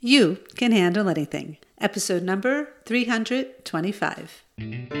You Can Handle Anything, episode number 325.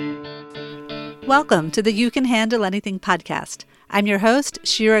 Welcome to the You Can Handle Anything podcast. I'm your host,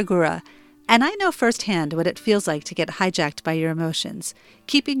 Shira Gura, and I know firsthand what it feels like to get hijacked by your emotions,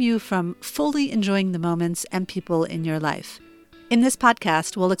 keeping you from fully enjoying the moments and people in your life. In this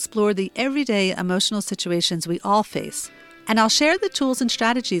podcast, we'll explore the everyday emotional situations we all face, and I'll share the tools and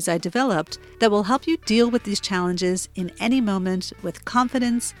strategies I developed that will help you deal with these challenges in any moment with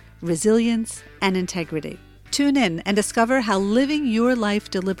confidence, resilience, and integrity. Tune in and discover how living your life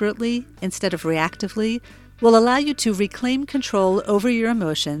deliberately instead of reactively will allow you to reclaim control over your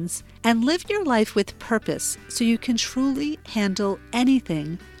emotions and live your life with purpose so you can truly handle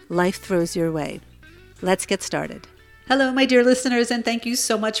anything life throws your way. Let's get started. Hello, my dear listeners, and thank you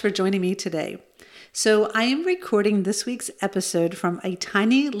so much for joining me today. So I am recording this week's episode from a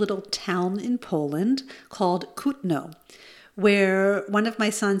tiny little town in Poland called Kutno, where one of my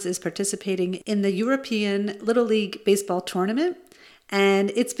sons is participating in the European Little League baseball tournament.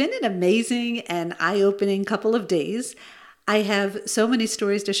 And it's been an amazing and eye-opening couple of days. I have so many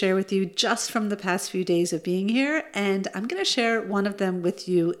stories to share with you just from the past few days of being here, and I'm going to share one of them with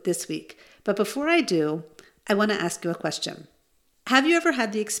you this week. But before I do, I want to ask you a question. Have you ever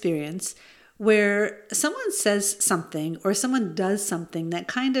had the experience where someone says something or someone does something that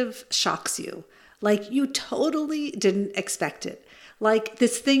kind of shocks you? Like you totally didn't expect it. Like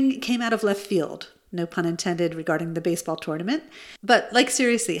this thing came out of left field. No pun intended regarding the baseball tournament. But like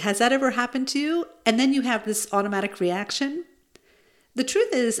seriously, has that ever happened to you? And then you have this automatic reaction? The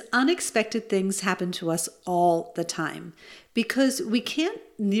truth is, unexpected things happen to us all the time because we can't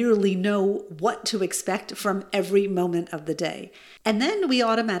nearly know what to expect from every moment of the day. And then we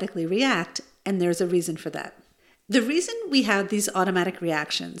automatically react, and there's a reason for that. The reason we have these automatic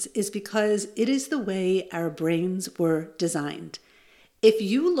reactions is because it is the way our brains were designed. If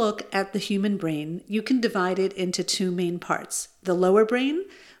you look at the human brain, you can divide it into two main parts. The lower brain,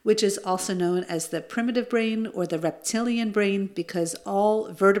 which is also known as the primitive brain or the reptilian brain, because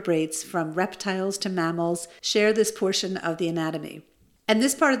all vertebrates from reptiles to mammals share this portion of the anatomy. And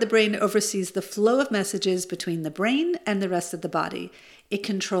this part of the brain oversees the flow of messages between the brain and the rest of the body. It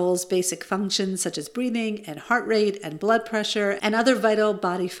controls basic functions such as breathing and heart rate and blood pressure and other vital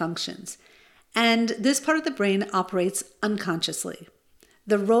body functions. And this part of the brain operates unconsciously.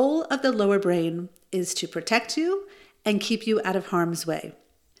 The role of the lower brain is to protect you and keep you out of harm's way.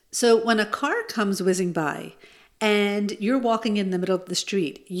 So when a car comes whizzing by and you're walking in the middle of the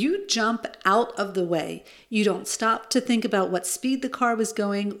street, you jump out of the way. You don't stop to think about what speed the car was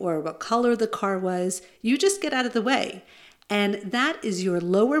going or what color the car was. You just get out of the way. And that is your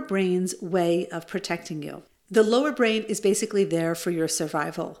lower brain's way of protecting you. The lower brain is basically there for your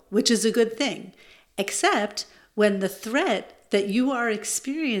survival, which is a good thing, except when the threat that you are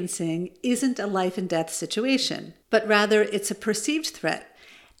experiencing isn't a life and death situation, but rather it's a perceived threat.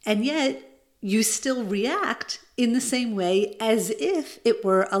 And yet you still react in the same way as if it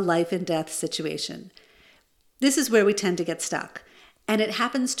were a life and death situation. This is where we tend to get stuck. And it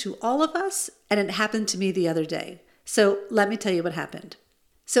happens to all of us, and it happened to me the other day. So let me tell you what happened.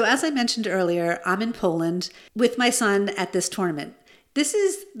 So as I mentioned earlier, I'm in Poland with my son at this tournament. This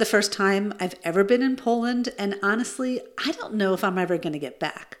is the first time I've ever been in Poland, and honestly, I don't know if I'm ever going to get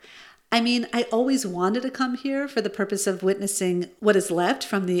back. I mean, I always wanted to come here for the purpose of witnessing what is left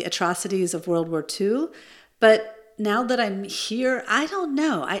from the atrocities of World War II, but now that I'm here, I don't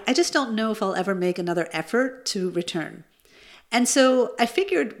know. I just don't know if I'll ever make another effort to return. And so I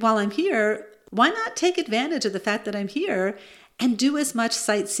figured while I'm here, why not take advantage of the fact that I'm here and do as much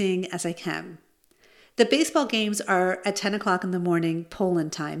sightseeing as I can? The baseball games are at 10 o'clock in the morning,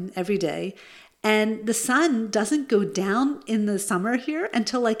 Poland time, every day. And the sun doesn't go down in the summer here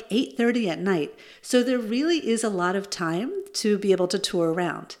until like 8:30 at night. So there really is a lot of time to be able to tour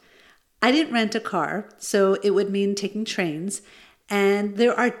around. I didn't rent a car, so it would mean taking trains. And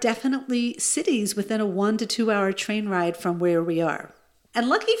there are definitely cities within a 1 to 2 hour train ride from where we are. And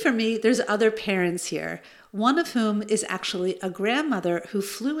lucky for me, there's other parents here, one of whom is actually a grandmother who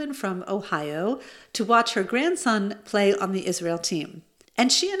flew in from Ohio to watch her grandson play on the Israel team. And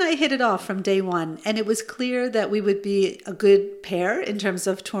she and I hit it off from day one, and it was clear that we would be a good pair in terms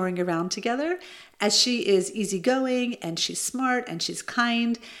of touring around together, as she is easygoing, and she's smart, and she's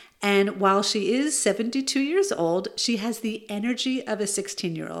kind, and while she is 72 years old, she has the energy of a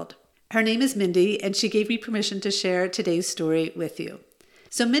 16-year-old. Her name is Mindy, and she gave me permission to share today's story with you.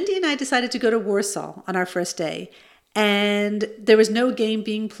 So Mindy and I decided to go to Warsaw on our first day, and there was no game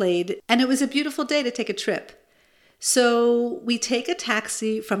being played, and it was a beautiful day to take a trip. So we take a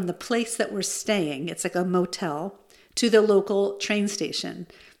taxi from the place that we're staying, it's like a motel, to the local train station.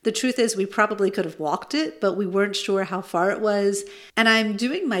 The truth is we probably could have walked it, but we weren't sure how far it was. And I'm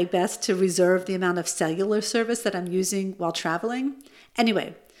doing my best to reserve the amount of cellular service that I'm using while traveling.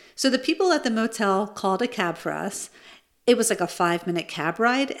 Anyway, so the people at the motel called a cab for us. It was like a 5-minute cab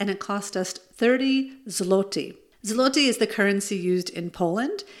ride, and it cost us 30 zloty. Zloty is the currency used in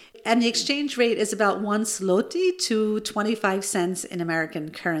Poland, and the exchange rate is about 1 zloty to 25 cents in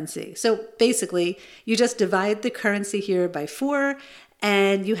American currency. So basically, you just divide the currency here by 4,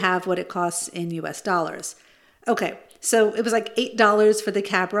 and you have what it costs in US dollars. Okay, so it was like $8 for the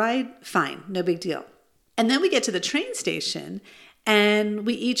cab ride. Fine, no big deal. And then we get to the train station, and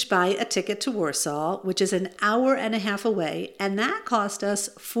we each buy a ticket to Warsaw, which is an hour and a half away, and that cost us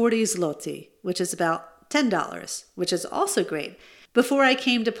 40 zloty, which is about $10, which is also great. Before I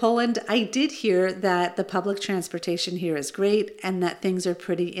came to Poland, I did hear that the public transportation here is great and that things are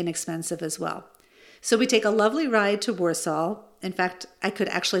pretty inexpensive as well. So we take a lovely ride to Warsaw. In fact, I could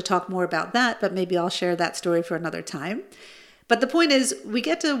actually talk more about that, but maybe I'll share that story for another time. But the point is, we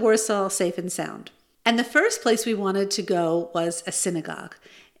get to Warsaw safe and sound. And the first place we wanted to go was a synagogue.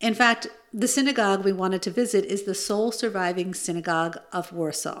 In fact, the synagogue we wanted to visit is the sole surviving synagogue of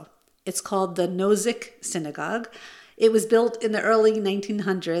Warsaw. It's called the Nozick Synagogue. It was built in the early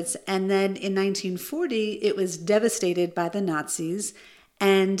 1900s, and then in 1940, it was devastated by the Nazis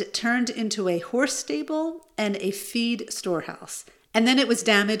and turned into a horse stable and a feed storehouse. And then it was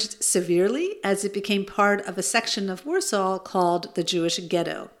damaged severely as it became part of a section of Warsaw called the Jewish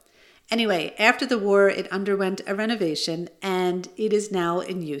ghetto. Anyway, after the war, it underwent a renovation, and it is now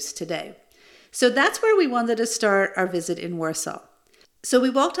in use today. So that's where we wanted to start our visit in Warsaw. So we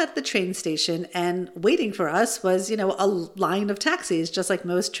walked out of the train station, and waiting for us was, a line of taxis, just like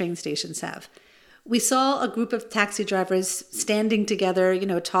most train stations have. We saw a group of taxi drivers standing together,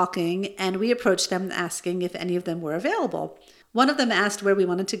 talking, and we approached them asking if any of them were available. One of them asked where we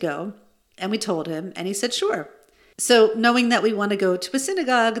wanted to go, and we told him, and he said, sure. So knowing that we want to go to a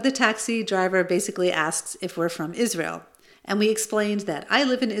synagogue, the taxi driver basically asks if we're from Israel. And we explained that I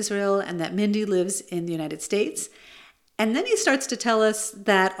live in Israel and that Mindy lives in the United States. And then he starts to tell us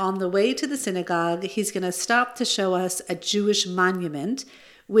that on the way to the synagogue, he's going to stop to show us a Jewish monument,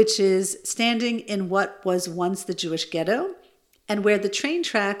 which is standing in what was once the Jewish ghetto, and where the train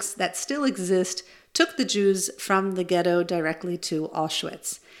tracks that still exist took the Jews from the ghetto directly to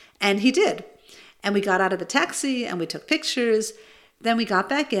Auschwitz. And he did. And we got out of the taxi and we took pictures. Then we got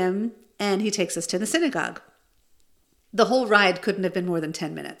back in and he takes us to the synagogue. The whole ride couldn't have been more than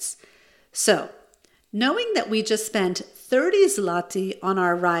 10 minutes. So, knowing that we just spent 30 zloty on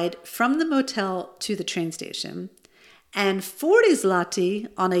our ride from the motel to the train station and 40 zloty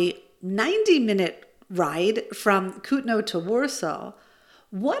on a 90-minute ride from Kutno to Warsaw,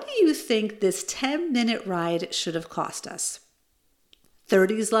 what do you think this 10-minute ride should have cost us?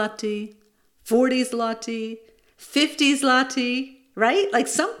 30 zloty? 40 zloty, 50 zloty, right? Like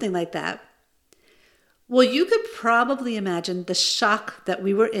something like that. Well, you could probably imagine the shock that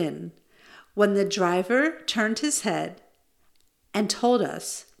we were in when the driver turned his head and told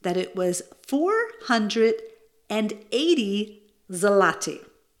us that it was 480 zloty.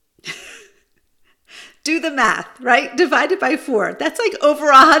 Do the math, right? Divided by 4. That's like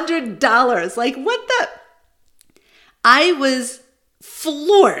over $100. Like what the? I was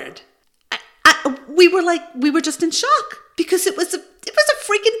floored. We were just in shock because it was a freaking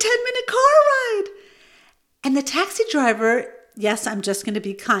 10-minute car ride. And the taxi driver, yes, I'm just going to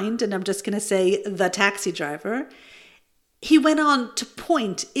be kind and I'm just going to say the taxi driver, he went on to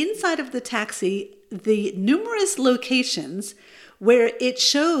point inside of the taxi the numerous locations where it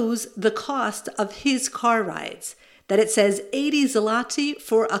shows the cost of his car rides, that it says 80 zloty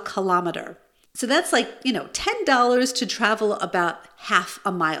for a kilometer. So that's like, $10 to travel about half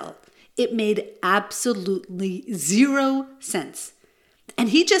a mile. It made absolutely 0 sense. And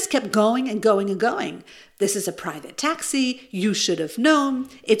he just kept going and going and going. This is a private taxi. You should have known.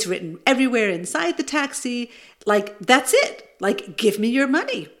 It's written everywhere inside the taxi. Like, that's it. Like, give me your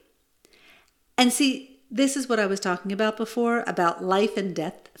money. And see, this is what I was talking about before, about life and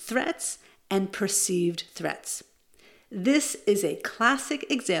death threats and perceived threats. This is a classic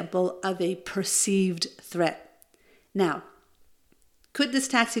example of a perceived threat. Now, could this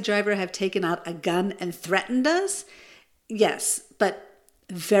taxi driver have taken out a gun and threatened us? Yes, but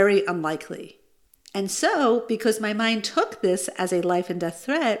very unlikely. And so, because my mind took this as a life and death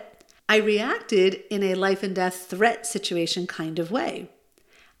threat, I reacted in a life and death threat situation kind of way.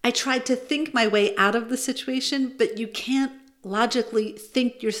 I tried to think my way out of the situation, but you can't logically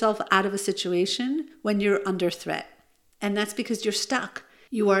think yourself out of a situation when you're under threat. And that's because you're stuck.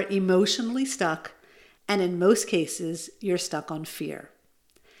 You are emotionally stuck. And in most cases, you're stuck on fear.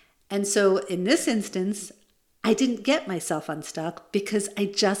 And so in this instance, I didn't get myself unstuck because I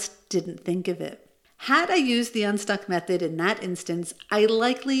just didn't think of it. Had I used the unstuck method in that instance, I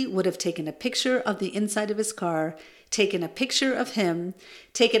likely would have taken a picture of the inside of his car, taken a picture of him,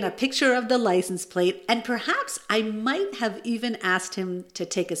 taken a picture of the license plate, and perhaps I might have even asked him to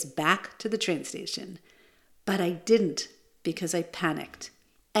take us back to the train station. But I didn't because I panicked.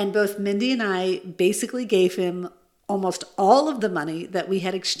 And both Mindy and I basically gave him almost all of the money that we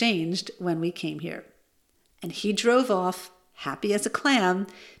had exchanged when we came here. And he drove off happy as a clam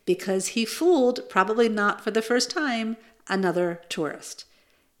because he fooled, probably not for the first time, another tourist.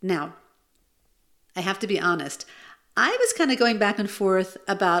 Now, I have to be honest. I was kind of going back and forth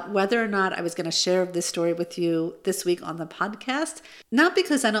about whether or not I was going to share this story with you this week on the podcast. Not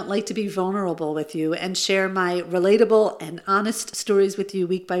because I don't like to be vulnerable with you and share my relatable and honest stories with you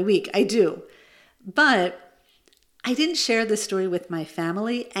week by week. I do. But I didn't share this story with my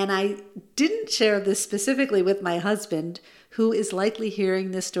family, and I didn't share this specifically with my husband, who is likely hearing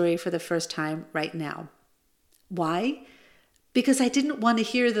this story for the first time right now. Why? Because I didn't want to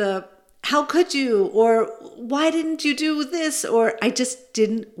hear the, "How could you?" or "Why didn't you do this?" or I just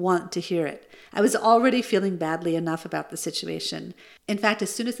didn't want to hear it. I was already feeling badly enough about the situation. In fact,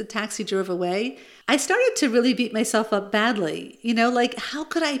 as soon as the taxi drove away, I started to really beat myself up badly. Like, how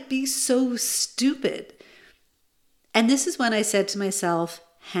could I be so stupid? And this is when I said to myself,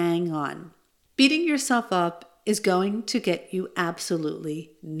 hang on. Beating yourself up is going to get you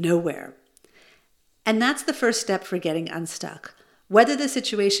absolutely nowhere. And that's the first step for getting unstuck. Whether the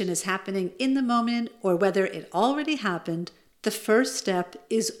situation is happening in the moment or whether it already happened, the first step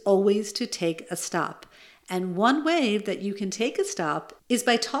is always to take a stop. And one way that you can take a stop is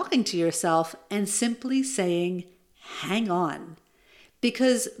by talking to yourself and simply saying, hang on.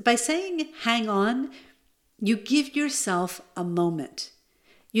 Because by saying hang on, you give yourself a moment.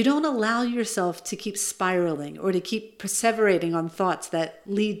 You don't allow yourself to keep spiraling or to keep perseverating on thoughts that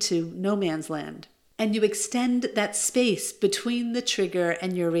lead to no man's land. And you extend that space between the trigger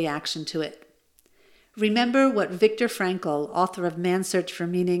and your reaction to it. Remember what Viktor Frankl, author of Man's Search for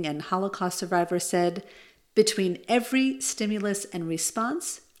Meaning and Holocaust survivor, said, "Between every stimulus and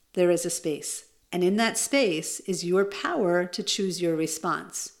response, there is a space. And in that space is your power to choose your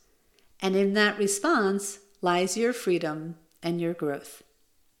response. And in that response lies your freedom and your growth."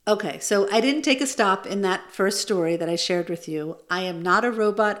 Okay, so I didn't take a stop in that first story that I shared with you. I am not a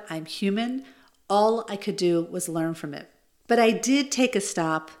robot. I'm human. All I could do was learn from it. But I did take a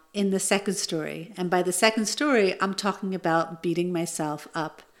stop in the second story. And by the second story, I'm talking about beating myself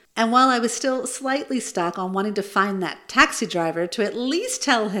up. And while I was still slightly stuck on wanting to find that taxi driver to at least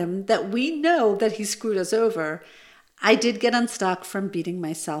tell him that we know that he screwed us over, I did get unstuck from beating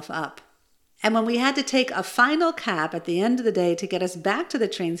myself up. And when we had to take a final cab at the end of the day to get us back to the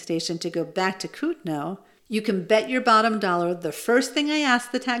train station to go back to Kutno, you can bet your bottom dollar the first thing I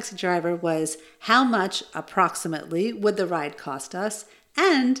asked the taxi driver was, how much approximately would the ride cost us?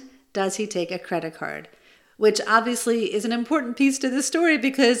 And does he take a credit card? Which obviously is an important piece to the story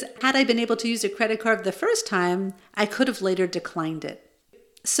because had I been able to use a credit card the first time, I could have later declined it.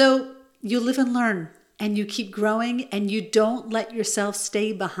 So you live and learn. And you keep growing and you don't let yourself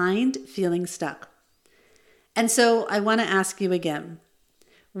stay behind feeling stuck. And so I want to ask you again,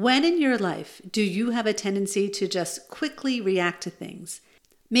 when in your life do you have a tendency to just quickly react to things?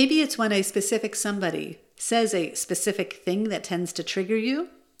 Maybe it's when a specific somebody says a specific thing that tends to trigger you.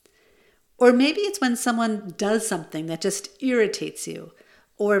 Or maybe it's when someone does something that just irritates you.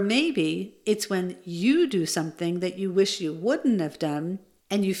 Or maybe it's when you do something that you wish you wouldn't have done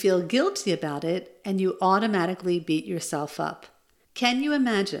and you feel guilty about it, and you automatically beat yourself up. Can you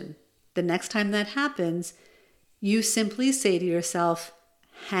imagine the next time that happens, you simply say to yourself,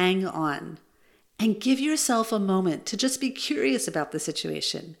 hang on, and give yourself a moment to just be curious about the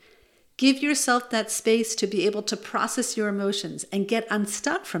situation. Give yourself that space to be able to process your emotions and get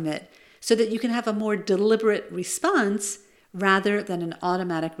unstuck from it so that you can have a more deliberate response rather than an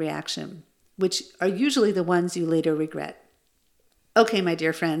automatic reaction, which are usually the ones you later regret. Okay, my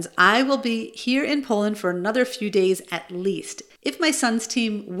dear friends, I will be here in Poland for another few days at least. If my son's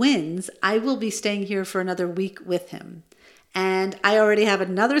team wins, I will be staying here for another week with him. And I already have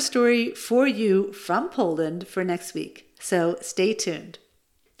another story for you from Poland for next week, so stay tuned.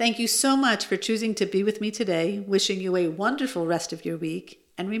 Thank you so much for choosing to be with me today. Wishing you a wonderful rest of your week.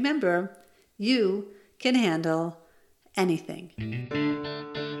 And remember, you can handle anything.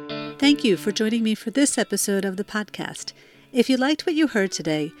 Thank you for joining me for this episode of the podcast. If you liked what you heard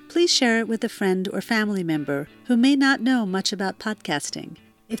today, please share it with a friend or family member who may not know much about podcasting.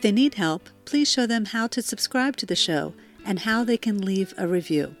 If they need help, please show them how to subscribe to the show and how they can leave a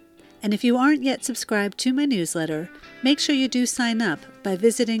review. And if you aren't yet subscribed to my newsletter, make sure you do sign up by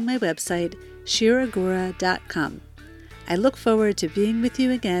visiting my website, shiragura.com. I look forward to being with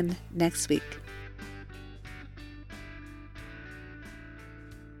you again next week.